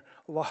in their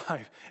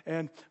life.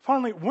 And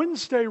finally,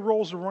 Wednesday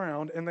rolls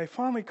around, and they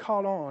finally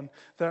caught on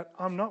that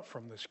I'm not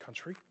from this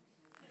country.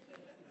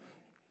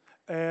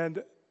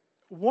 And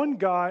one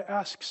guy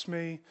asks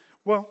me,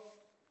 well,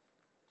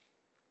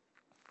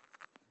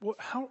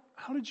 how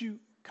did you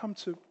come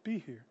to be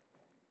here?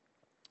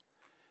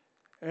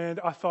 And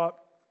I thought,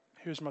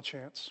 here's my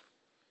chance.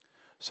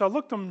 So I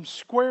looked him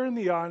square in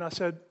the eye and I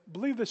said,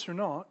 believe this or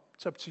not,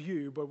 it's up to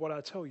you, but what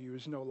I tell you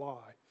is no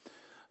lie. I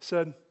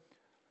said,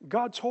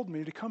 God told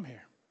me to come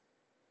here.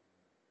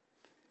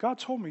 God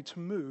told me to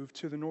move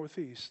to the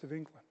northeast of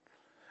England.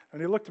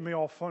 And he looked at me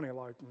all funny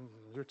like,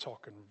 you're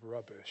talking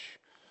rubbish.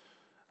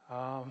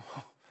 And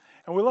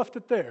we left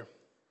it there.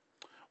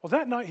 Well,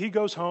 that night he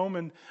goes home,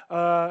 and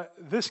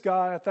this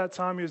guy at that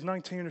time, he was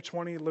 19 or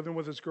 20, living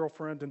with his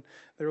girlfriend, and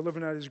they were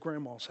living at his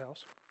grandma's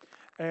house.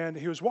 And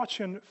he was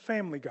watching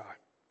Family Guy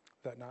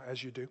that night,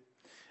 as you do.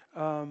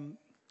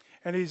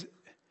 And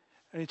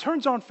he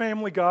turns on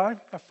Family Guy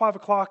at 5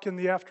 o'clock in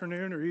the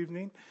afternoon or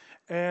evening.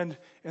 And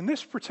in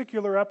this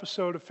particular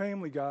episode of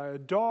Family Guy, a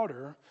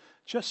daughter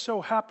just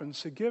so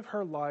happens to give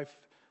her life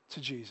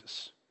to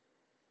Jesus.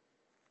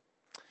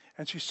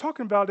 And she's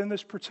talking about in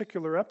this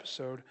particular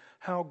episode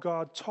how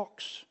God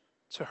talks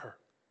to her.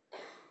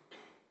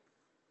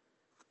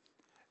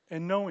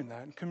 And knowing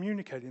that and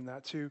communicating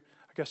that to,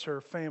 I guess, her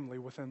family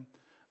within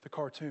the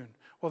cartoon.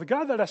 Well, the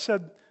guy that I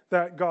said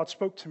that God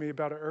spoke to me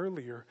about it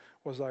earlier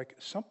was like,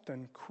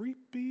 something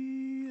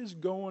creepy is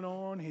going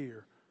on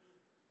here.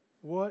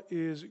 What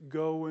is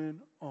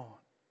going on?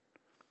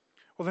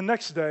 Well, the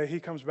next day he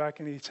comes back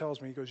and he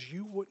tells me, he goes,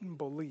 you wouldn't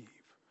believe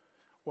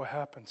what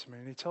happened to me.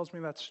 And he tells me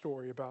that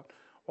story about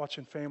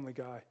watching Family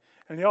Guy.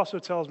 And he also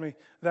tells me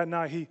that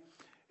night he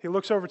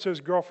looks over to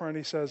his girlfriend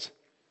and he says,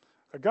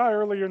 a guy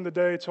earlier in the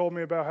day told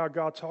me about how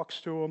God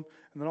talks to him,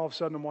 and then all of a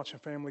sudden I'm watching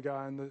Family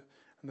Guy and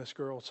this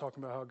girl is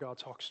talking about how God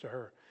talks to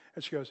her.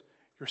 And she goes,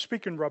 you're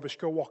speaking rubbish,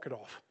 go walk it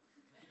off.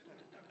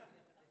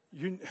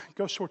 You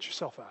go sort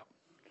yourself out.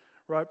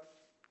 Right?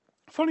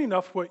 Funny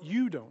enough, what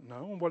you don't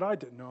know, and what I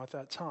didn't know at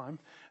that time,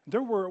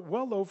 there were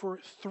well over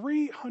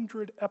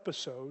 300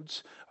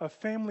 episodes of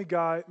Family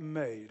Guy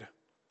made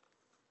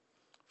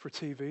for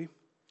TV.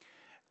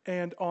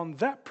 And on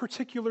that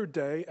particular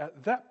day,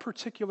 at that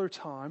particular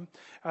time,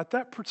 at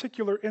that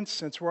particular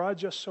instance where I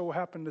just so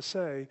happened to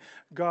say,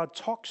 God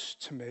talks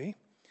to me,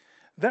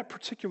 that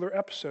particular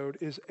episode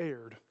is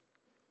aired.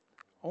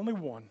 Only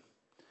one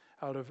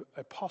out of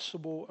a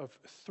possible of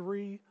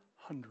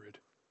 300.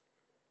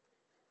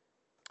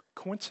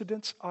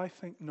 Coincidence? I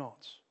think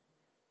not.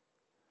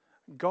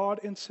 God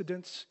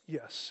incidents?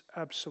 Yes,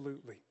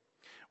 absolutely.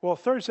 Well,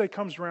 Thursday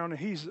comes around and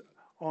he's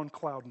on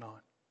cloud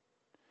nine.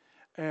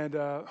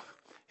 And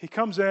he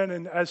comes in,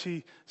 and as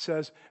he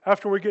says,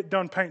 after we get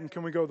done painting,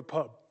 can we go to the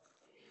pub?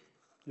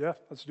 Yeah,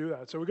 let's do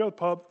that. So we go to the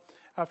pub.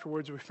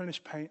 Afterwards, we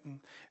finish painting,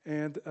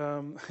 and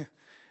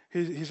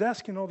he's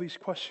asking all these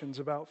questions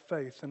about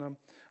faith, and I'm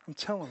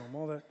telling him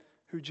all that,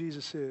 who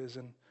Jesus is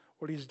and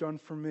what he's done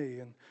for me,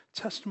 and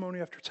testimony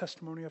after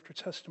testimony after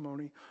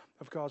testimony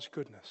of God's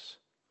goodness.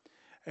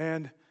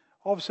 And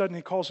all of a sudden,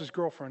 he calls his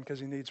girlfriend because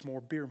he needs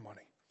more beer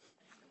money.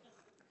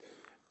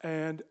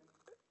 And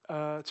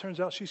it turns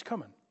out she's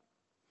coming.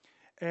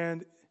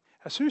 And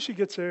as soon as she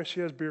gets there, she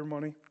has beer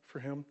money for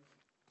him.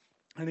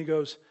 And he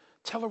goes,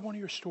 tell her one of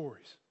your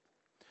stories.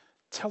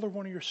 Tell her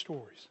one of your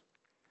stories.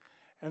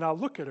 And I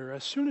look at her.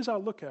 As soon as I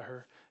look at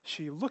her,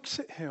 she looks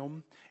at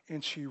him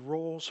and she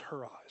rolls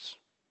her eyes.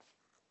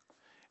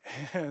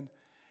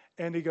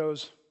 And he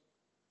goes,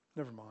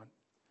 never mind.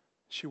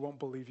 She won't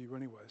believe you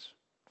anyways.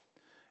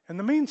 In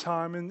the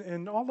meantime,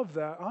 in all of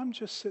that, I'm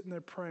just sitting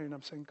there praying.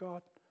 I'm saying,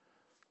 God,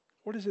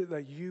 what is it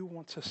that you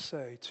want to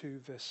say to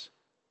this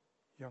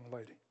young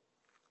lady?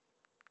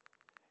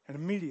 And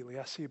immediately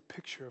I see a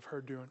picture of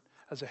her doing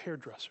as a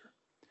hairdresser.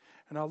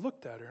 And I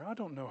looked at her. I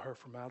don't know her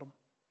from Adam.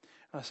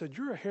 And I said,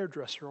 you're a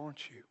hairdresser,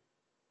 aren't you?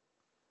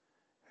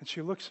 And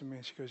she looks at me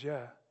and she goes,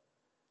 yeah.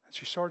 And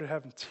she started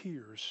having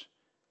tears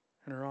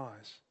in her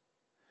eyes.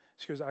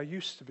 She goes, I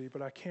used to be,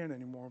 but I can't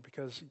anymore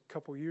because a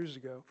couple years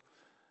ago,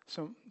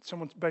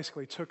 someone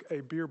basically took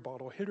a beer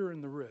bottle, hit her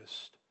in the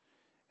wrist,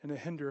 and it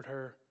hindered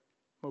her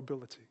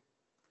mobility.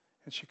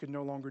 And she could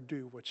no longer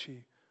do what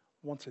she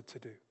wanted to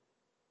do.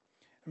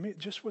 I mean,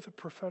 just with a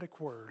prophetic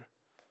word,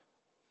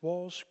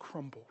 walls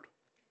crumbled.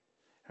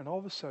 And all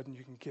of a sudden,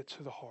 you can get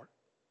to the heart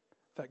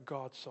that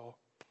God saw.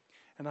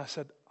 And I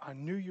said, I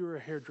knew you were a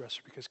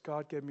hairdresser because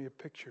God gave me a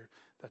picture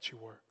that you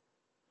were.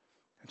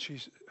 And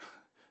she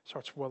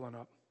starts welling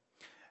up.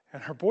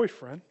 And her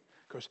boyfriend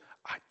goes,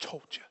 I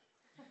told you.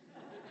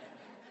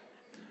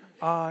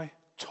 I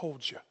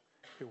told you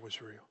it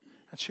was real.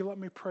 And she let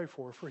me pray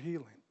for her for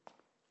healing.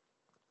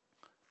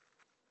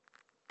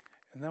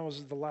 And that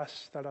was the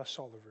last that I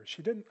saw of her.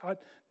 She didn't,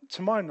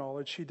 to my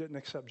knowledge, she didn't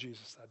accept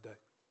Jesus that day.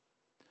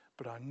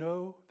 But I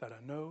know that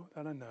I know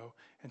that I know,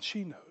 and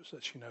she knows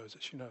that she knows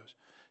that she knows.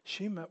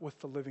 She met with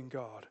the living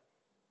God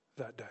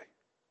that day.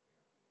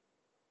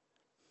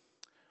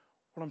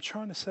 What I'm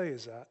trying to say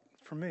is that,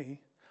 for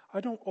me, I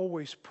don't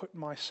always put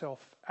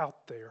myself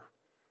out there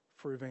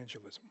for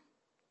evangelism.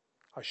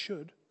 I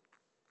should,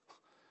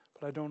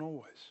 but I don't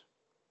always.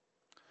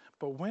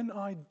 But when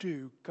I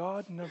do,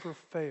 God never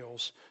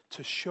fails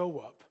to show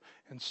up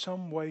in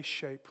some way,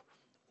 shape,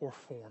 or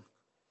form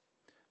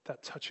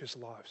that touches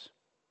lives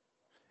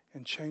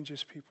and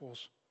changes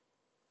people's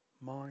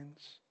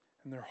minds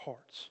and their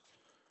hearts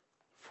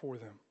for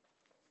them.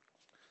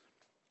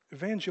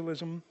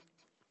 Evangelism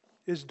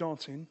is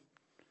daunting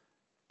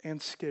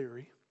and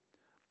scary,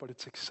 but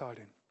it's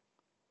exciting.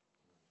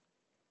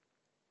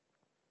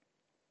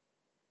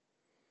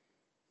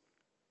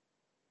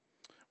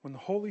 When the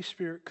Holy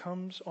Spirit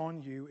comes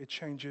on you, it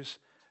changes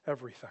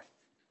everything.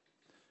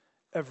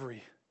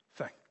 Everything.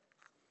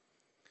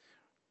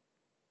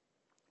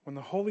 When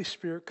the Holy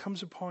Spirit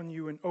comes upon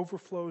you and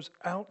overflows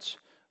out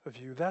of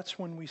you, that's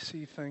when we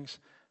see things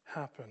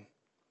happen.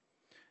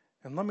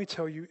 And let me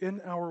tell you,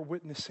 in our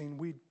witnessing,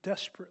 we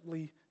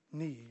desperately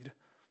need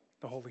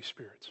the Holy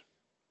Spirit.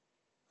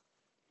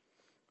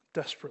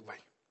 Desperately.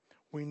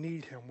 We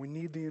need Him. We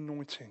need the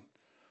anointing.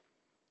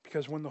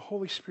 Because when the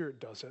Holy Spirit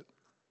does it,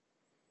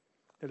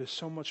 it is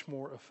so much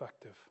more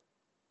effective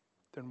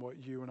than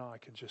what you and I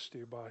can just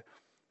do by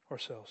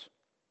ourselves.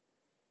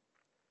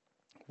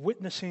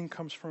 Witnessing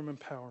comes from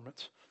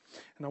empowerment.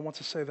 And I want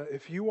to say that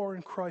if you are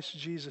in Christ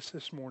Jesus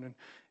this morning,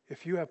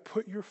 if you have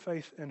put your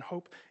faith and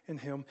hope in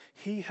Him,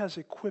 He has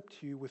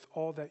equipped you with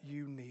all that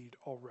you need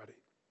already.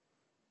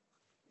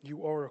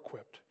 You are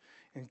equipped.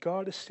 And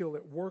God is still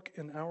at work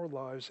in our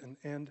lives and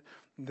in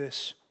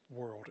this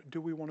world. Do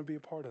we want to be a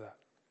part of that?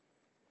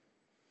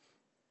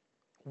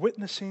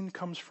 Witnessing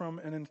comes from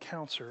an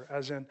encounter,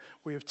 as in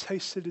we have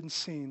tasted and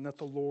seen that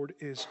the Lord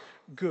is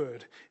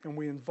good, and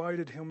we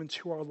invited Him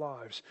into our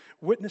lives.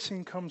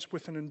 Witnessing comes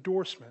with an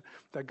endorsement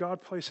that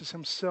God places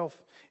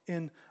Himself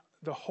in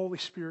the Holy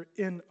Spirit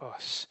in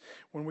us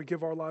when we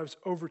give our lives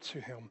over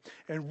to Him.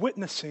 And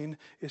witnessing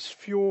is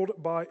fueled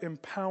by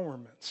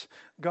empowerment.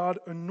 God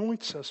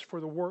anoints us for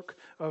the work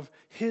of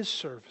His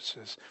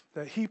services,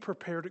 that He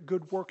prepared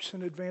good works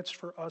in advance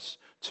for us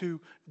to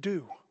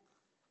do.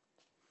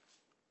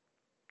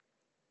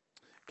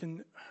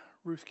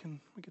 Ruth,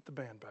 can we get the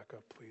band back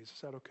up, please?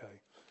 Is that okay?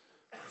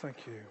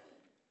 Thank you.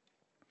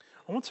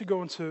 I want to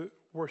go into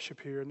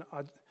worship here, and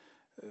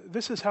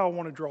this is how I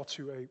want to draw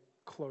to a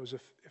close,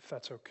 if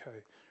that's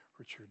okay,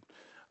 Richard.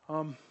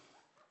 I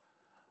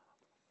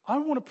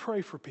want to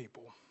pray for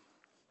people,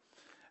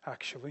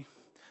 actually.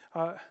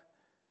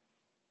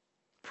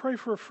 Pray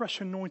for a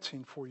fresh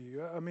anointing for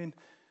you. I mean,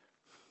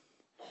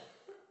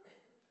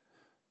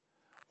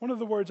 one of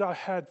the words I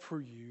had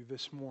for you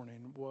this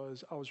morning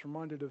was, I was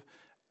reminded of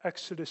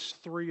Exodus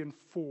 3 and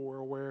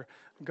 4, where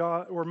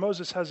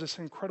Moses has this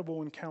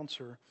incredible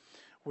encounter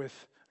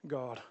with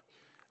God.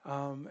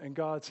 And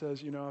God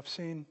says, I've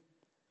seen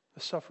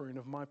the suffering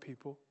of my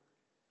people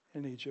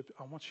in Egypt.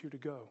 I want you to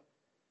go.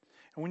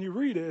 And when you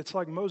read it, it's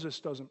like Moses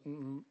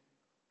don't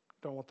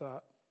want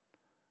that.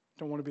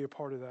 Don't want to be a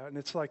part of that. And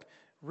it's like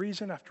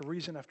reason after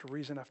reason after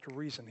reason after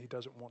reason he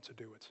doesn't want to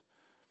do it.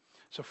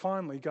 So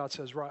finally, God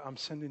says, right, I'm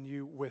sending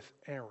you with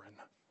Aaron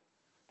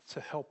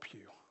to help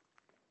you.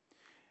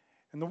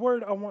 And the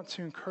word I want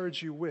to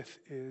encourage you with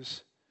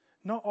is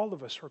not all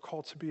of us are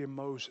called to be a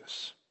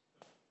Moses,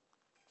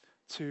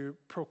 to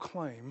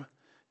proclaim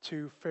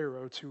to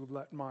Pharaoh to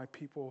let my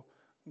people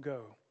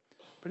go.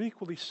 But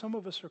equally, some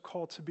of us are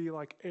called to be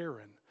like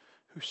Aaron,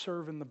 who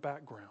serve in the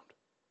background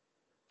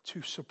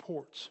to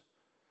support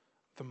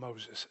the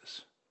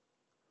Moseses.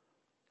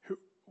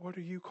 What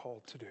are you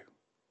called to do?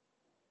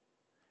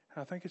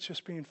 And I think it's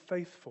just being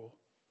faithful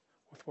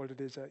with what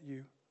it is that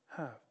you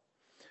have.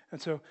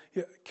 And so,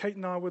 Kate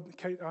and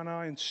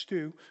I and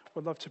Stu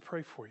would love to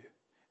pray for you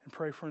and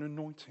pray for an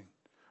anointing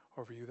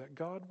over you, that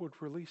God would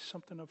release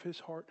something of his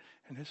heart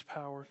and his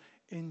power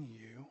in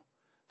you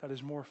that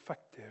is more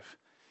effective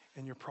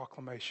in your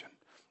proclamation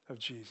of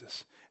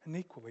Jesus. And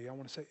equally, I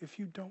want to say, if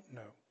you don't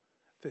know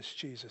this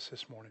Jesus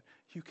this morning,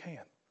 you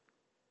can.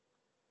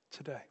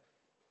 Today.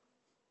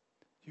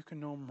 You can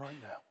know him right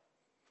now.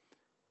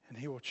 And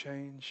he will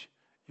change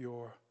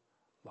your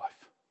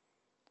life.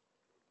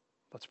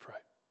 Let's pray.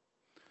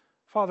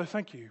 Father,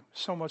 thank you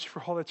so much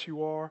for all that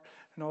you are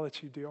and all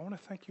that you do. I want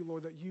to thank you,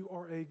 Lord, that you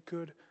are a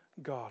good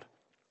God.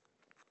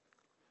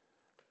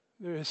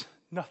 There is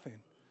nothing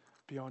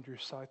beyond your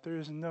sight. There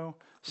is no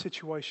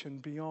situation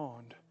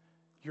beyond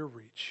your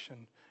reach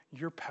and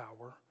your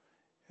power.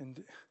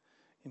 And,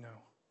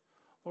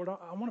 Lord,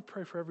 I want to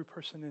pray for every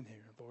person in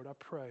here. Lord, I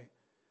pray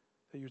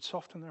that you would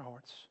soften their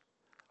hearts.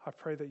 I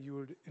pray that you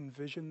would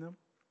envision them.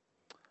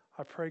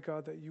 I pray,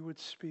 God, that you would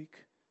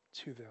speak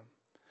to them.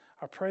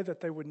 I pray that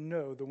they would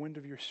know the wind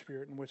of your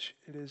Spirit in which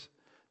it is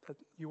that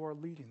you are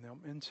leading them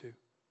into.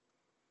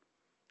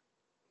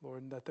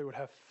 Lord, and that they would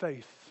have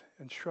faith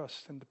and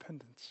trust and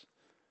dependence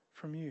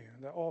from you,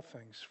 that all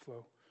things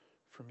flow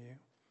from you.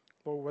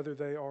 Lord, whether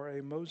they are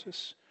a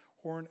Moses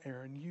or an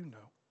Aaron, you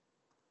know.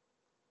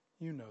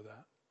 You know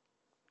that.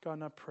 God,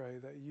 and I pray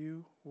that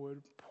you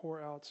would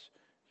pour out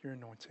your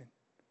anointing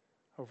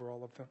over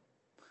all of them,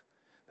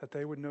 that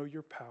they would know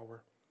your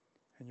power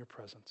and your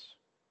presence.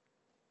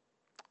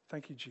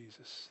 Thank you,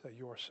 Jesus, that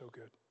you are so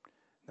good,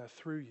 that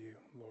through you,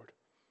 Lord,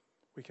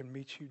 we can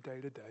meet you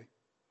day to day.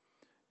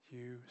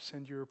 You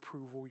send your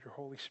approval, your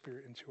Holy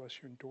Spirit into us,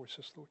 you endorse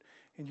us, Lord,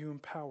 and you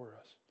empower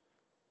us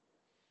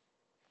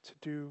to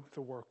do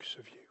the works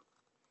of you.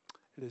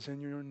 It is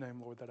in your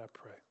name, Lord, that I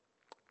pray.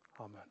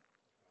 Amen.